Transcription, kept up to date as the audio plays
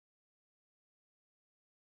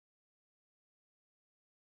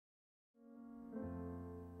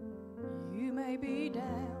be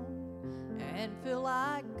down and feel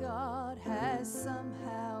like God has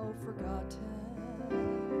somehow forgotten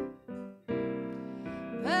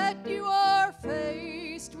that you are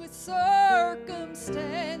faced with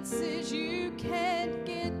circumstances you can't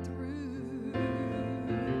get through,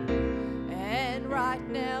 and right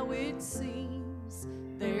now it seems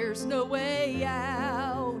there's no way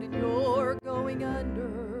out and you're going under.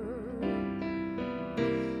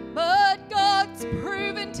 But God's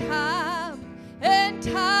proven time and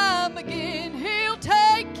time again He'll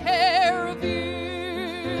take care of you,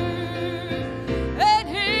 and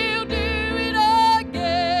He'll do it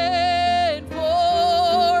again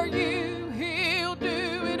for you. He'll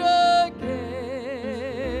do it again.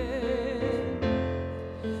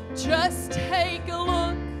 Just take a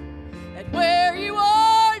look at where you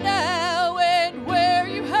are now and where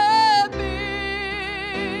you have been.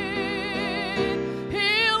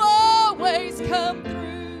 He'll always come through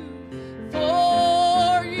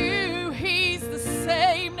for you. He's the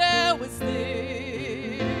same now as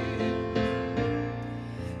then.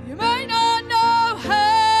 You may not know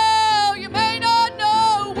how, you may not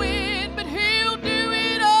know when, but He'll do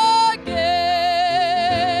it again.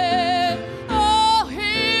 Oh,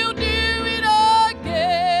 He'll do it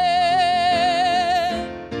again.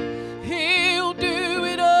 He'll do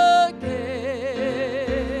it again.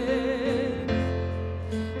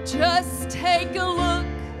 Just take a look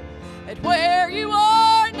at where you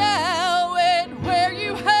are now and where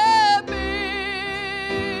you have been.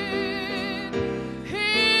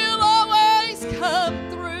 He'll always come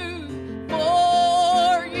through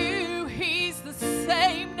for you. He's the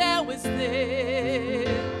same now as then.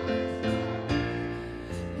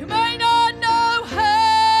 You may not know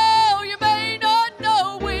how, you may not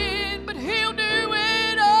know when, but He'll do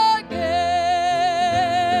it again.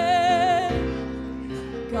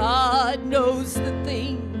 God knows the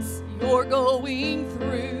things you're going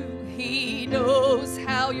through. He knows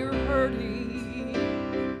how you're hurting.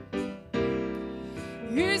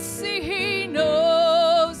 You see, He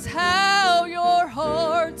knows how your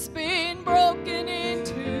heart's been broken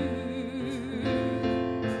into.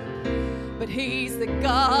 But He's the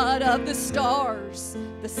God of the stars,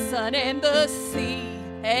 the sun and the sea,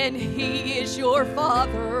 and He is your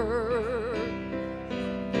Father.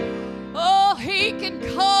 Oh, He can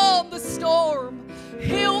calm the storm.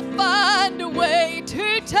 He'll find a way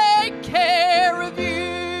to take care of you.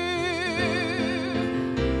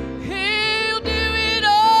 He'll do it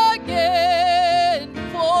again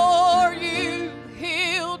for you.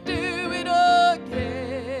 He'll do it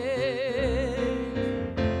again.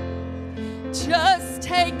 Just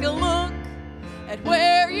take a look at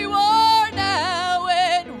where you are now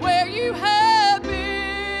and where you have been.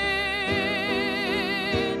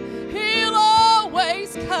 He'll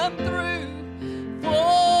always come through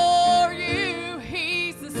for you.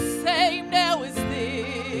 He's the same now as then.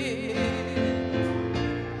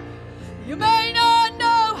 You may not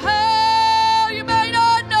know how, you may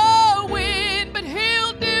not know when, but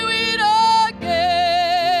He'll do it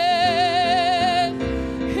again.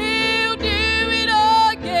 He'll do it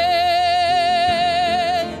again.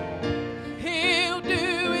 He'll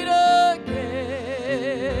do it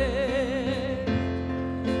again.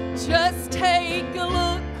 Just take a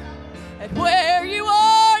look at where you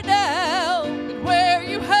are now and where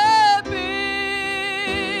you have been.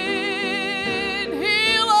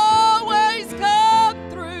 He'll always come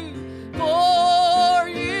through for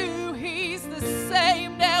you. He's the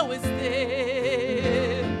same now as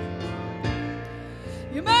then.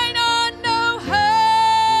 You may not know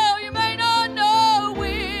how, you may not know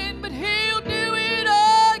when, but He'll do it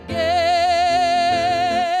again.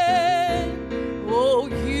 Oh,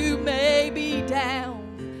 you may be down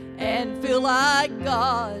and feel like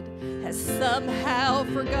God has somehow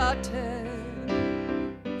forgotten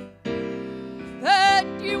that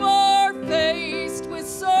you are faced with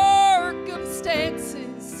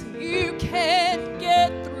circumstances you can't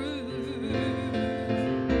get through,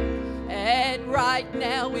 and right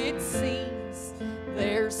now it seems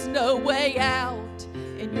there's no way out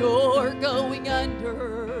and you're going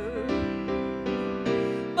under.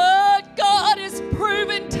 But God has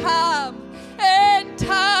proven time and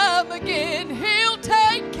time again He'll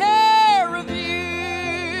take care of you.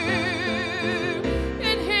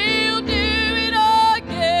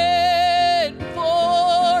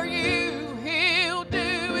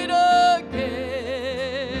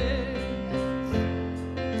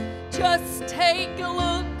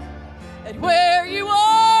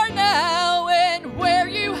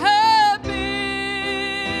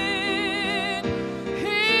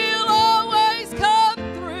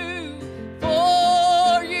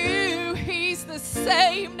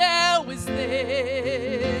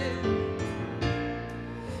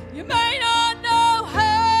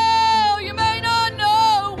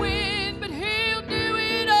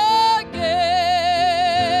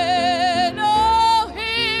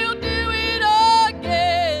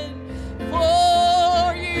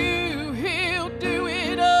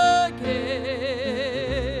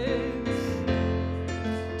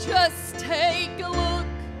 Just take a look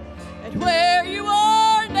at where you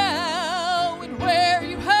are now and where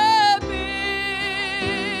you have been.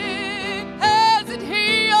 Hasn't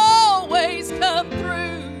He always come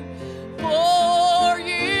through for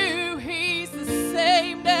you? He's the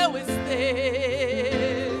same now as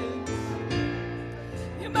then.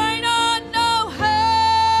 You may not know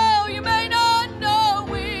how, you may not know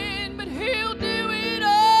when, but He'll do it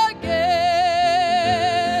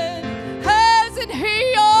again. Hasn't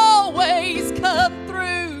He always come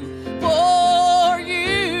through for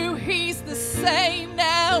you? He's the same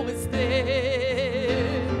now as then.